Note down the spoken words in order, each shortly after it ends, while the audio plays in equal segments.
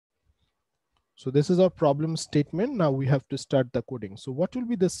So this is our problem statement. Now we have to start the coding. So what will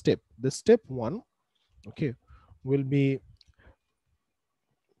be the step? The step one, okay, will be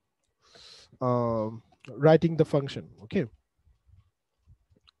writing the function, okay,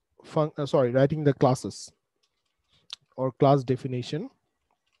 writing the classes or class definition.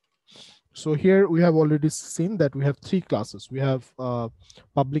 So here we have already seen that we have three classes. We have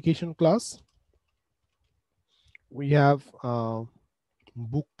publication class, we have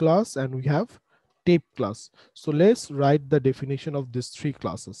book class, and we have tape class. So let's write the definition of these three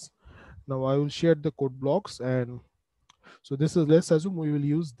classes. Now I will share the code blocks, and so this is, let's assume we will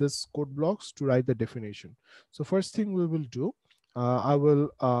use this code blocks to write the definition. So first thing we will do, I will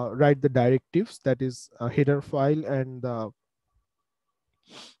write the directives, that is a header file and the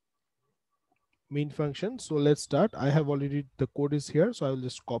main function. So let's start. I have already, the code is here, so I will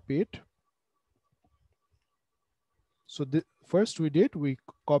just copy it. So the first we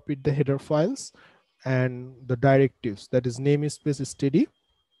copied the header files and the directives, that is namespace std.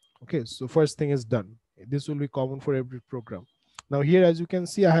 Okay, so first thing is done. This will be common for every program. Now here, as you can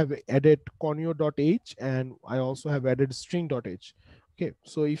see, I have added conio.h and I also have added string.h. Okay,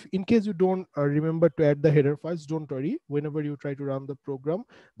 so if in case you don't remember to add the header files, don't worry. Whenever you try to run the program,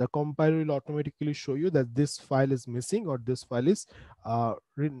 the compiler will automatically show you that this file is missing or this file is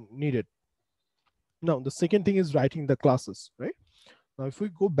needed. Now the second thing is writing the classes, right? Now if we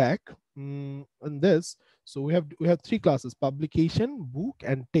go back on this, so we have three classes: publication, book,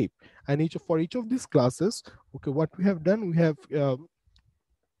 and tape. And for each of these classes, okay, what we have done, we have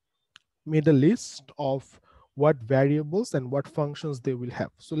made a list of what variables and what functions they will have.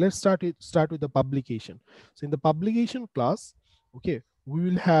 So let's start with the publication. So in the publication class, okay, we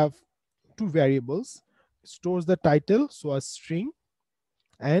will have two variables: stores the title, so a string,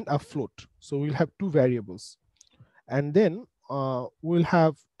 and a float. So we'll have two variables. And then we'll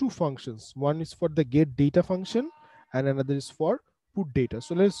have two functions. One is for the get data function and another is for put data.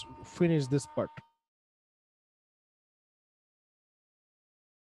 So let's finish this part.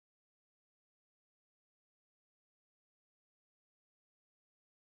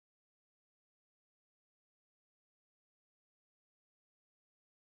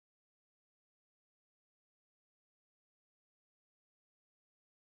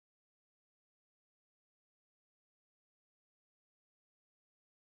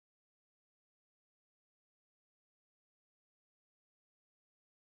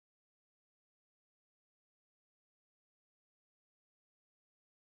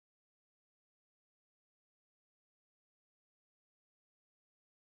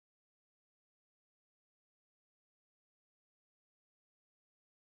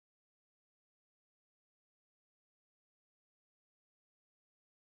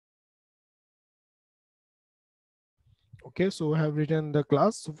 Okay, so I have written the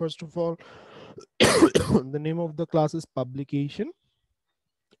class. So first of all, the name of the class is publication.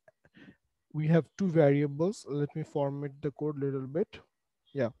 We have two variables. Let me format the code a little bit.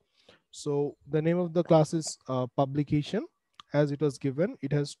 Yeah, so the name of the class is publication. As it was given,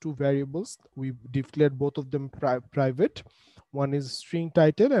 it has two variables. We declared both of them private. One is string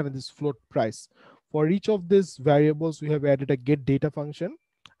title and this float price. For each of these variables, we have added a get data function.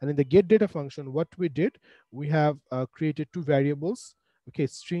 And in the get data function, what we did, we have created two variables, okay,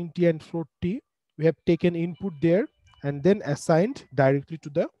 string t and float t. We have taken input there and then assigned directly to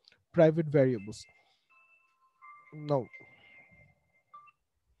the private variables. Now,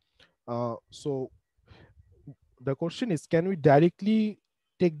 so the question is, can we directly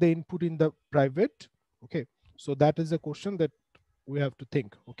take the input in the private? Okay, so that is a question that we have to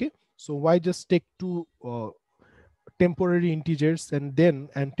think. Okay, so why just take two temporary integers and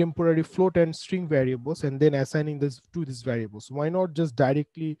temporary float and string variables and then assigning this to these variables? Why not just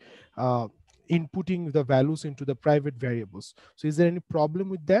directly inputting the values into the private variables? So is there any problem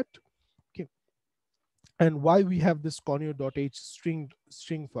with that? Okay, and why we have this conio.h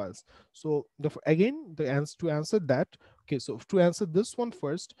string files? So again, the answer to answer that, okay, so to answer this one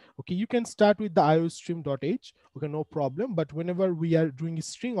first, okay, you can start with the iostream.h, okay, no problem. But whenever we are doing a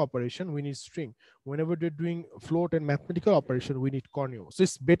string operation, we need string. Whenever they're doing float and mathematical operation, we need conio. So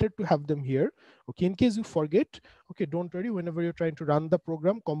it's better to have them here. Okay, in case you forget, okay, don't worry. Whenever you're trying to run the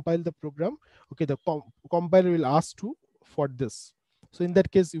program, compile the program, okay, the compiler will ask to for this. So in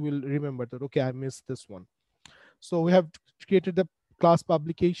that case, you will remember that, okay, I missed this one. So we have created the class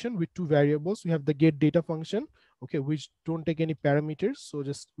publication with two variables. We have the get data function, okay, which don't take any parameters. So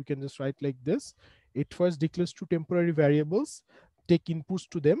we can just write like this. It first declares two temporary variables, take inputs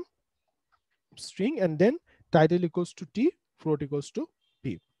to them, string, and then title equals to t, float equals to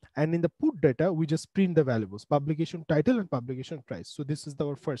p. And in the put data, we just print the variables, publication title and publication price. So this is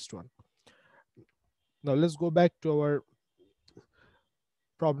our first one. Now let's go back to our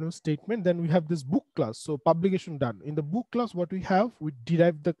problem statement. Then we have this book class. So publication done. In the book class, what we have, we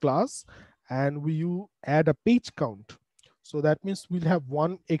derive the class and you add a page count. So that means we'll have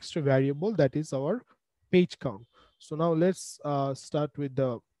one extra variable, that is our page count. So now let's start with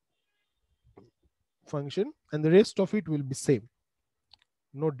the function, and the rest of it will be same,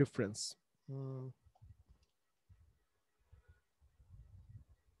 no difference.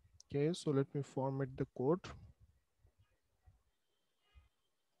 Okay, so let me format the code.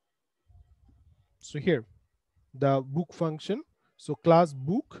 So here, the book function, so class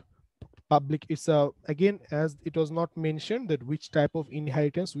book public is again, as it was not mentioned that which type of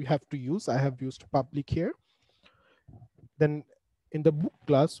inheritance we have to use, I have used public here. Then in the book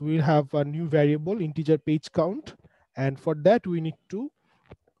class we have a new variable integer page count, and for that we need to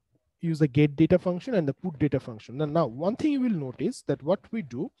use the get data function and the put data function. Now one thing you will notice that what we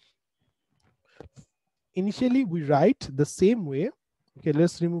do initially, we write the same way. Okay,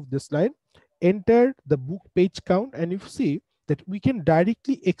 let's remove this line, enter the book page count, and you see that we can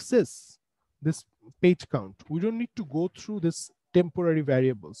directly access this page count. We don't need to go through this temporary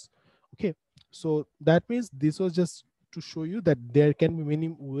variables. Okay, so that means this was just to show you that there can be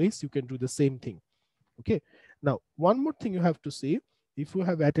many ways you can do the same thing. Okay, now one more thing you have to say, if you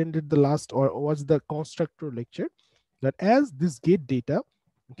have attended the last or was the constructor lecture, that as this get data,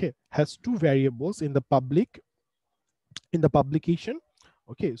 okay, has two variables in the publication.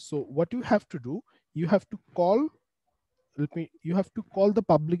 Okay, so what you have to do, you have to call, you have to call the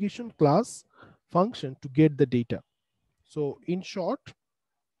publication class function to get the data. So in short,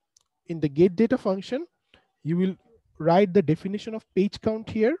 in the get data function, you will write the definition of page count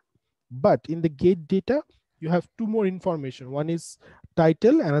here, but in the get data you have two more information, one is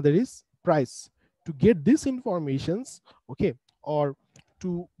title, another is price. To get this informations, okay, or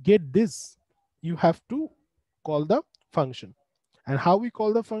to get this, you have to call the function. And how we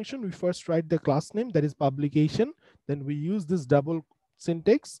call the function, we first write the class name, that is publication, then we use this double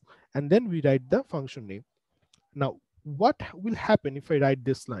syntax, and then we write the function name. Now what will happen if I write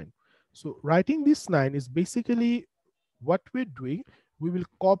this line? So writing this line is basically what we're doing, we will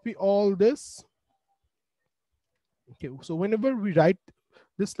copy all this. Okay, so whenever we write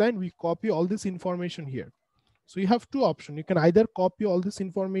this line, we copy all this information here. So you have two options, you can either copy all this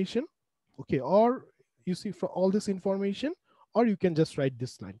information, okay, or you see for all this information, or you can just write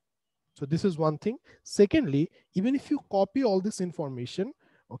this line. So this is one thing. Secondly, even if you copy all this information,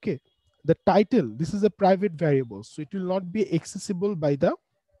 okay, the title, this is a private variable, so it will not be accessible by the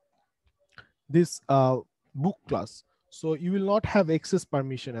this book class, so you will not have access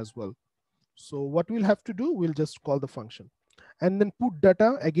permission as well. So what we'll have to do, we'll just call the function. And then put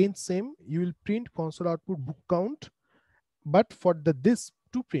data, again same, you will print console output book count, but for the this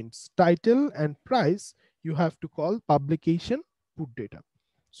two prints, title and price, you have to call publication put data.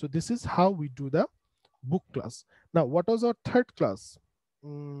 So this is how we do the book class. Now what was our third class?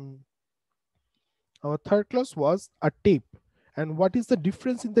 Our third class was a tape. And what is the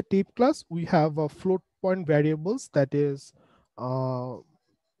difference in the tape class? We have a float point variables, that is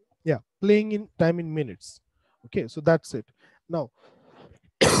yeah, playing in time in minutes. Okay, so that's it. Now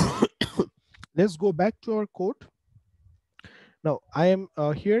let's go back to our code. Now I am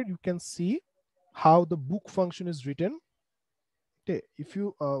here, you can see how the book function is written. Okay, if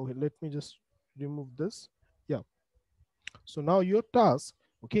you let me just remove this. Yeah, so now your task,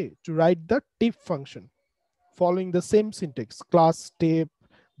 okay, to write the tape function following the same syntax, class tape,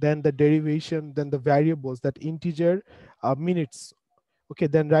 then the derivation, then the variables, that integer, minutes. Okay,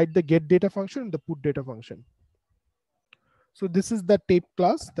 then write the get data function and the put data function. So this is the tape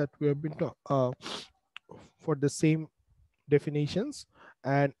class that we have been for the same definitions.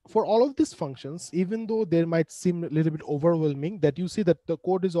 And for all of these functions, even though they might seem a little bit overwhelming, that you see that the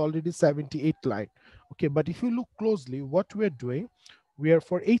code is already 78 line. Okay, but if you look closely, what we're doing, we are,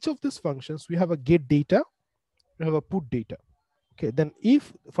 for each of these functions, we have a get data, we have a put data. Okay, then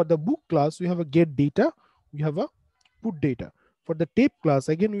if for the book class, we have a get data, we have a put data. For the tape class,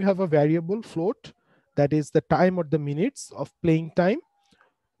 again, we have a variable float, that is the time or the minutes of playing time.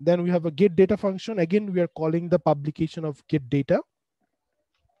 Then we have a get data function. Again, we are calling the publication of get data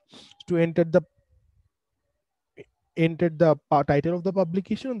to enter the title of the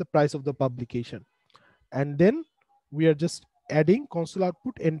publication and the price of the publication. And then we are just adding console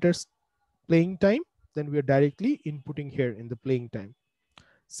output enters playing time. Then we are directly inputting here in the playing time.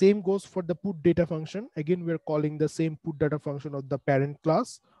 Same goes for the put data function. Again, we're calling the same put data function of the parent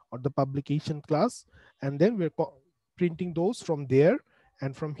class or the publication class. And then we're printing those from there.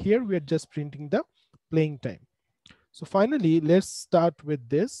 And from here, we're just printing the playing time. So finally, let's start with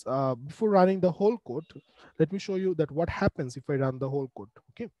this. Before running the whole code, let me show you that what happens if I run the whole code.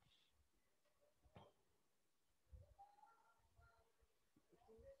 Okay.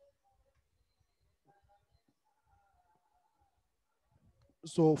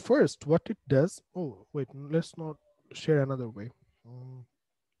 So first, what it does. Oh, wait. Let's not share another way. Um,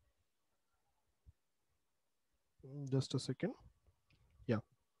 just a second. Yeah.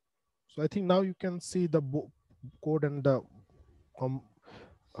 So I think now you can see the code and the um,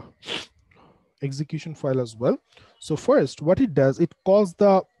 execution file as well. So first, what it does, it calls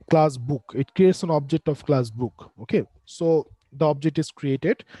the class book. It creates an object of class book. Okay. So the object is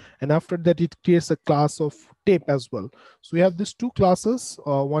created, and after that it creates a class of tape as well. So we have these two classes.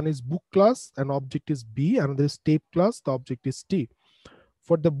 One is book class, and object is B, and this tape class, the object is T.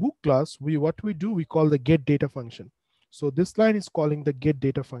 For the book class, what we do, we call the get data function. So this line is calling the get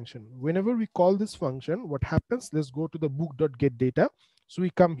data function. Whenever we call this function, what happens, let's go to the book.getData. So we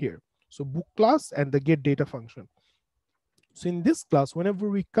come here. So book class and the get data function. So in this class, whenever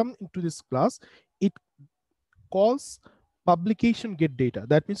we come into this class, it calls publication get data.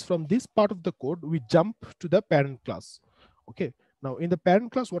 That means from this part of the code, we jump to the parent class. Okay. Now in the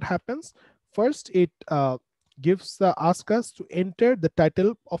parent class, what happens? First, it gives ask us to enter the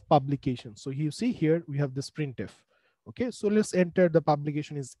title of publication. So you see here we have this printf. Okay. So let's enter the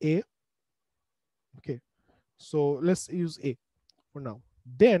publication is A. Okay. So let's use A for now.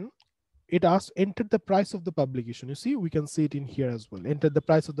 Then it asks enter the price of the publication. You see, we can see it in here as well. Enter the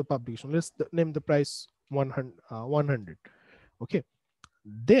price of the publication. Let's name the price 100. Okay.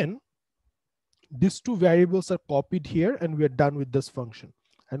 Then these two variables are copied here, and we are done with this function.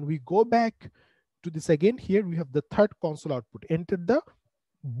 And we go back to this again. Here we have the third console output. Enter the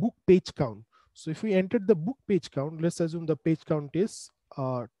book page count. So if we enter the book page count, let's assume the page count is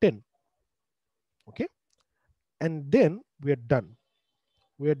 10. Okay. And then we are done.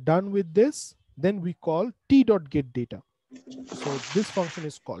 We are done with this. Then we call t.getData. So this function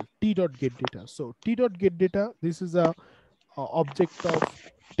is called t.getData. So t.getData, this is a object of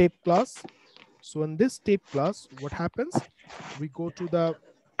tape class. So in this tape class, what happens? We go to the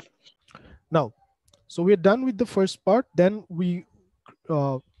now. So we're done with the first part. Then we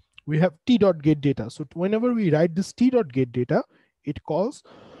have t.getData. So whenever we write this t.getData, it calls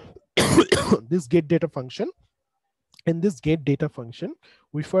this getData function. In this getData function,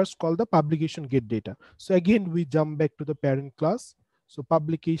 we first call the publication getData. So again, we jump back to the parent class. So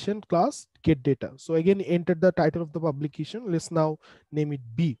publication class getData. So again, enter the title of the publication. Let's now name it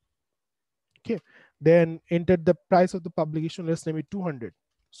B. Okay. Then enter the price of the publication. Let's name it 200.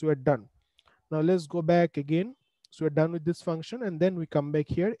 So we're done. Now let's go back again. So we're done with this function, and then we come back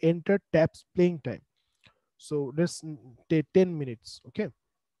here, enter tabs playing time. So let's take 10 minutes. Okay.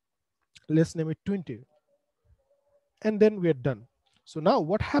 Let's name it 20. And then we're done. So now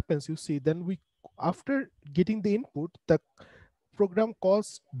what happens, you see, then after getting the input, the program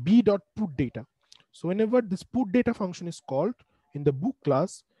calls b.putData. So whenever this putData function is called in the book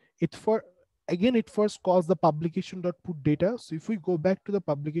class, it first calls the publication.putData. So if we go back to the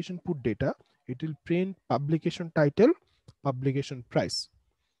publication putData, it will print publication title, publication price.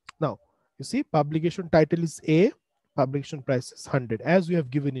 Now you see, publication title is A, publication price is 100 as we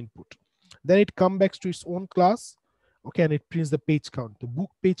have given input. Then it comes back to its own class. Okay, and it prints the page count. The book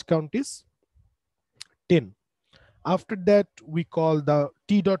page count is 10. After that, we call the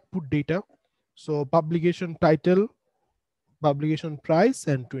t.putData. So publication title, publication price,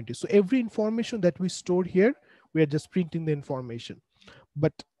 and 20. So every information that we store here, we are just printing the information.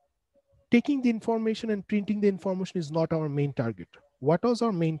 But taking the information and printing the information is not our main target. What was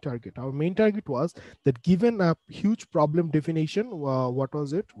our main target? Our main target was that given a huge problem definition, what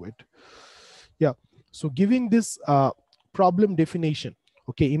was it? Wait. Yeah. So giving this problem definition,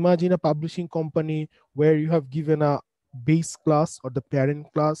 okay, imagine a publishing company where you have given a base class or the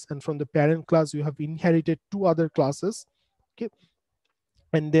parent class, and from the parent class you have inherited two other classes. Okay.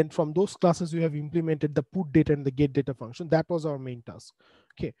 And then from those classes you have implemented the putData and the getData function. That was our main task.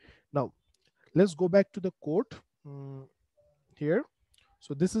 Okay. Now let's go back to the code here.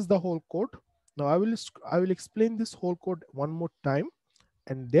 So this is the whole code. Now I will explain this whole code one more time,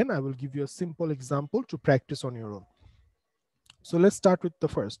 and then I will give you a simple example to practice on your own. So let's start with the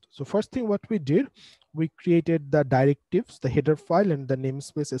first. So first thing what we did, we created the directives, the header file and the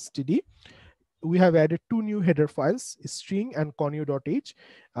namespace std. We have added two new header files, string and conio.h.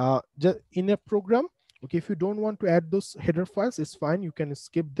 In a program, okay, if you don't want to add those header files, it's fine, you can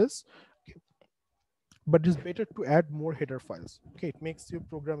skip this. Okay. But it's better to add more header files. Okay, it makes your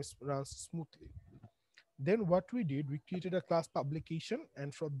program run smoothly. Then what we did, we created a class publication,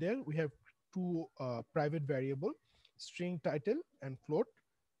 and from there we have two private variable. string title, and float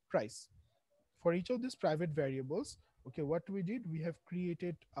price. For each of these private variables, okay, what we did, we have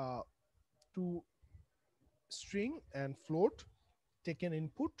created two string and float, taken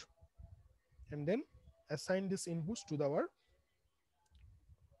input, and then assign this inputs to our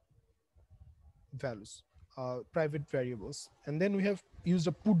values, private variables, and then we have used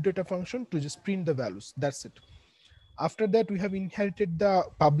a put data function to just print the values. That's it. After that, we have inherited the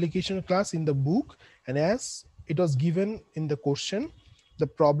publication class in the book, and as it was given in the question, the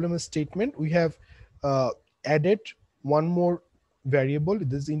problem statement, we have added one more variable,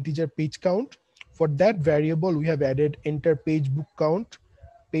 this integer page count. For that variable, we have added enter page book count,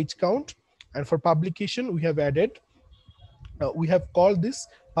 page count, and for publication, we have added we have called this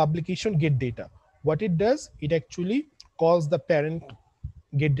publication get data. What it does, it actually calls the parent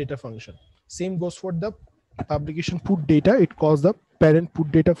get data function. Same goes for the publication put data, it calls the parent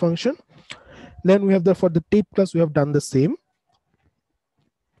put data function. Then we have the, for the tape class, we have done the same.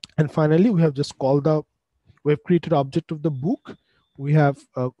 And finally, we have just called the, we have created object of the book, we have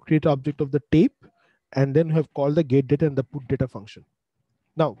created object of the tape, and then we have called the get data and the put data function.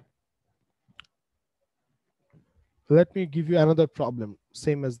 Now, let me give you another problem,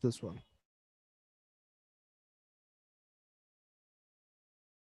 same as this one.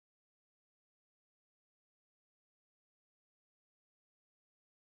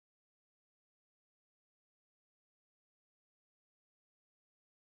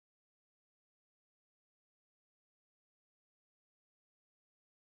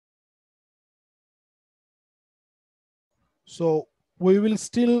 So we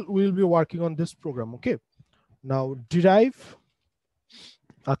will be working on this program. Okay, now derive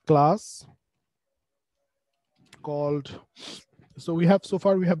a class called, so we have, so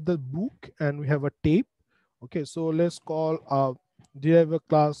far we have the book and we have a tape. Okay, so let's call derive a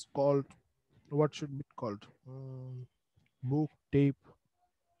class called, what should be called, book, tape.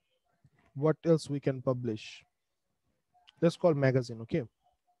 What else we can publish? Let's call magazine. Okay,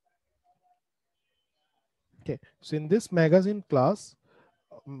 okay, so in this magazine class,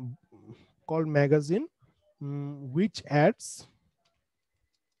 um, called magazine, which adds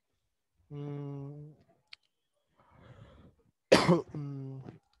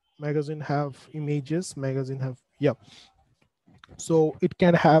magazine have images, magazine have, yeah, so it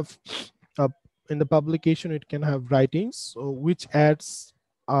can have in the publication, it can have writings, so which adds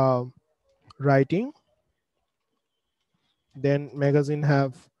writing. Then magazine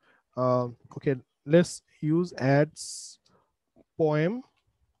have okay, let's use adds poem,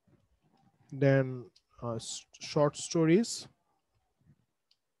 then short stories,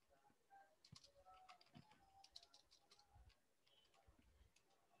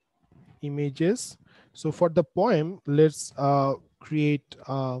 images. So for the poem, let's create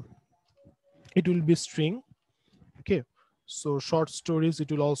it will be string. Okay, so short stories,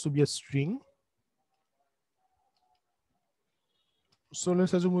 it will also be a string. So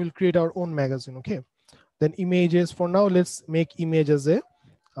let's assume we'll create our own magazine. Okay, then images, for now let's make image as a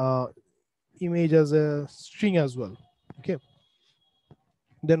string as well. Okay,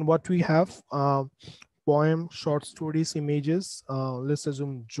 then what we have, poem, short stories, images, let's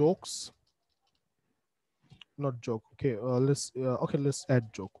assume jokes, not joke. Okay, let's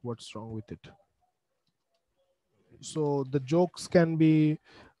add joke. What's wrong with it? So the jokes can be,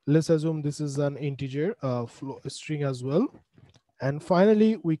 let's assume this is an integer string as well. And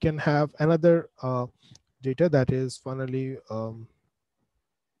finally, we can have another data, that is finally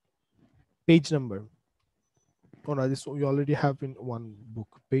page number. Oh no, this we already have in one book.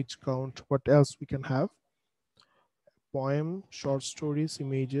 Page count. What else we can have? Poem, short stories,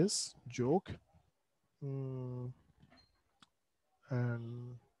 images, joke, and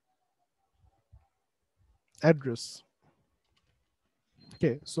address.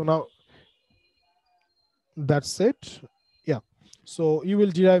 Okay, so now that's it. Yeah, so you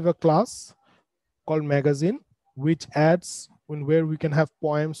will derive a class called magazine, which adds, when where we can have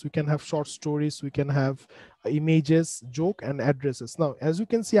poems, we can have short stories, we can have images, joke, and addresses. Now, as you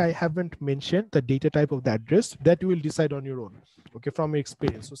can see, I haven't mentioned the data type of the address. That you will decide on your own, okay, from your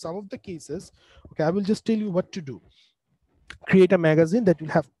experience. So some of the cases, okay, I will just tell you what to do. Create a magazine that will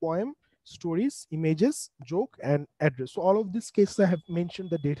have poem, stories, images, joke, and address. So all of these cases I have mentioned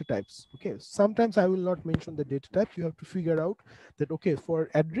the data types. Okay, sometimes I will not mention the data type. You have to figure out that, okay, for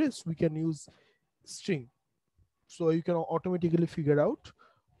address we can use string, so you can automatically figure out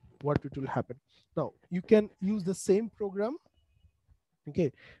what it will happen. Now you can use the same program.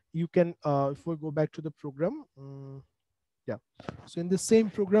 Okay, you can if we go back to the program, yeah, so in the same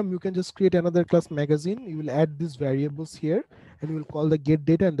program you can just create another class magazine. You will add these variables here, and you will call the get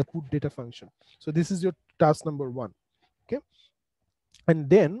data and the put data function. So this is your task number one. Okay, and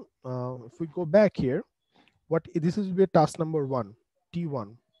then if we go back here, what this is will be task number 1,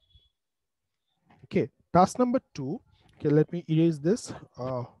 T1. Okay, task number 2. Okay, let me erase this.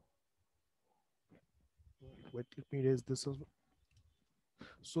 Wait, let me erase this as well.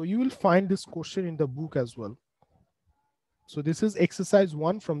 So you will find this question in the book as well. So this is exercise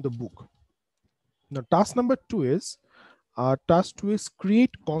 1 from the book. Now task number 2 is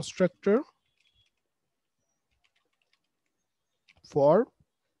create constructor for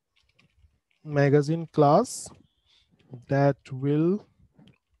magazine class that will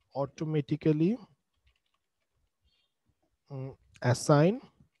automatically assign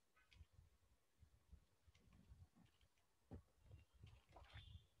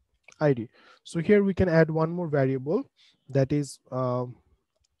ID. So here we can add one more variable, that is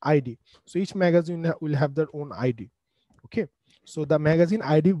ID. So each magazine will have their own ID. Okay, so the magazine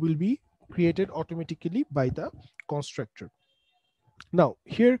ID will be created automatically by the constructor. Now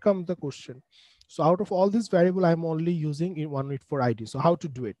here comes the question. So out of all these variable, I'm only using in one with for ID. So how to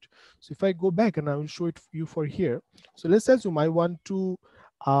do it? So if I go back and I will show it you for here. So let's assume I want to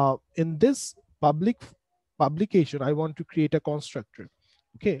in this publication, I want to create a constructor.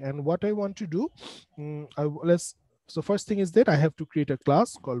 Okay, and what I want to do, so first thing is that I have to create a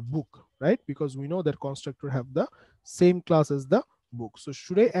class called book, right? Because we know that constructor have the same class as the book. So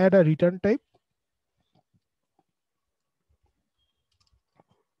should I add a return type?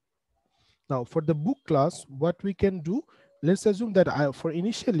 Now for the book class, what we can do, let's assume that for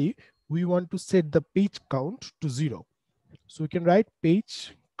initially we want to set the page count to 0. So we can write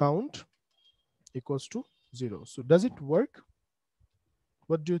page count equals to 0. So does it work?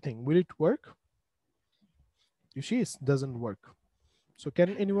 What do you think? Will it work? You see, it doesn't work. So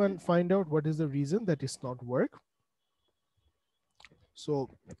can anyone find out what is the reason that it's not work? So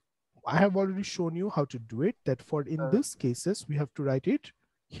I have already shown you how to do it, that for in this cases, we have to write it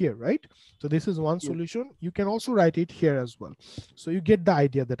here, right? So this is one solution. You can also write it here as well. So you get the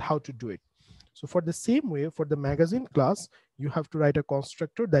idea that how to do it. So for the same way, for the magazine class, you have to write a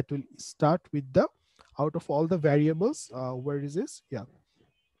constructor that will start with the, out of all the variables, where is this? Yeah.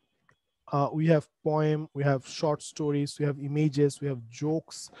 We have poem, we have short stories, we have images, we have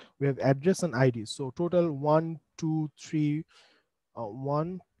jokes, we have address and ID. So total 1, 2, 3,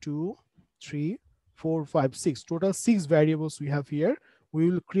 1, 2, 3, 4, 5, 6. Total 6 variables we have here. We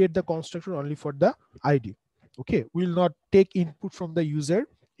will create the constructor only for the ID. Okay, we will not take input from the user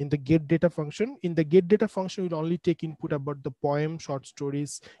in the get data function. In the get data function, we'll only take input about the poem, short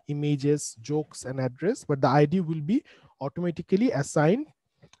stories, images, jokes, and address, but the ID will be automatically assigned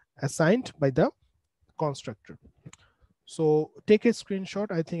by the constructor. So take a screenshot.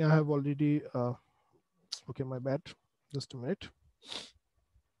 I think I have already, okay, my bad. Just a minute.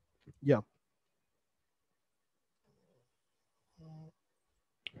 Yeah.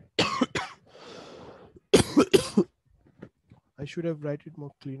 I should have write it more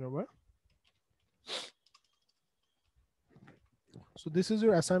cleaner. Right? So this is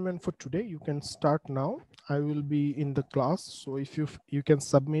your assignment for today. You can start now. I will be in the class. So if you can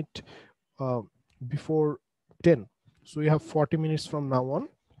submit before 10. So you have 40 minutes from now on.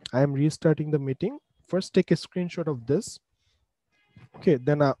 I am restarting the meeting. First, take a screenshot of this. Okay,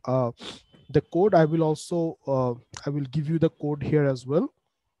 then the code I will also I will give you the code here as well.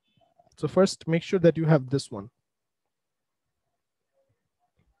 So first, make sure that you have this one.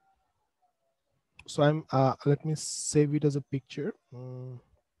 So I'm let me save it as a picture.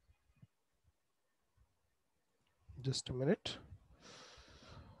 Just a minute.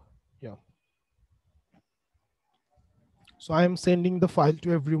 Yeah. So I am sending the file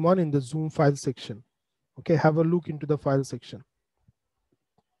to everyone in the Zoom file section. Okay, have a look into the file section.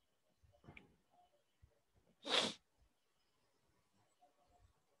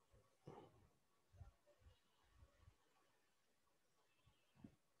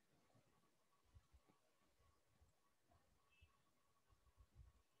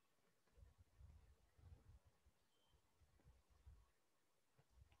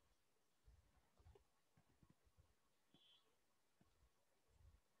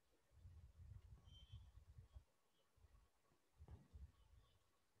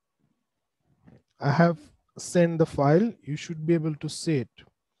 I have sent the file. You should be able to see it.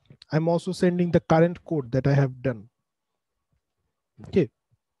 I'm also sending the current code that I have done. Okay,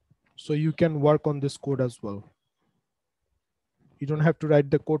 so you can work on this code as well. You don't have to write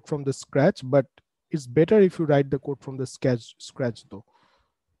the code from the scratch, but it's better if you write the code from the scratch though.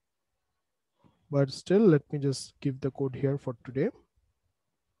 But still, let me just give the code here for today.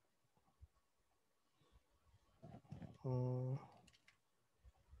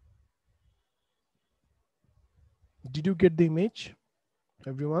 Did you get the image,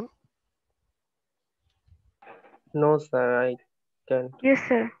 everyone? No, sir, I can't. Yes,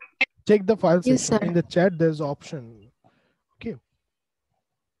 sir. Check the file Yes, system. sir. In the chat, there's option. Okay.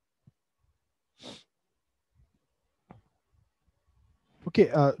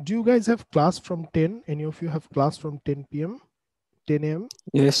 Okay. Do you guys have class from 10? Any of you have class from 10 p.m., 10 a.m.?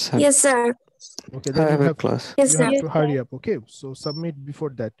 Yes, sir. Yes, sir. Okay, I then have you a have class. Yes, you sir. have Yes, to sir. hurry up. Okay, so submit before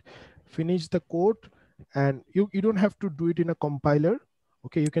that. Finish the code, and you don't have to do it in a compiler.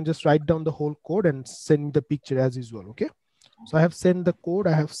 Okay, you can just write down the whole code and send the picture as usual. Okay, so I have sent the code.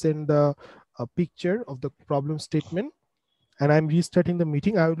 I have sent the picture of the problem statement, and I'm restarting the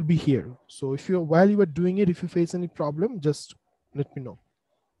meeting. I will be here. So if you while you are doing it, if you face any problem, just let me know.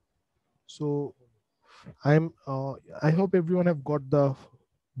 So I hope everyone have got the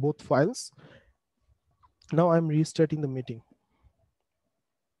both files. Now I'm restarting the meeting.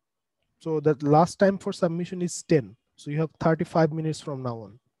 So that last time for submission is 10. So you have 35 minutes from now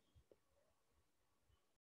on.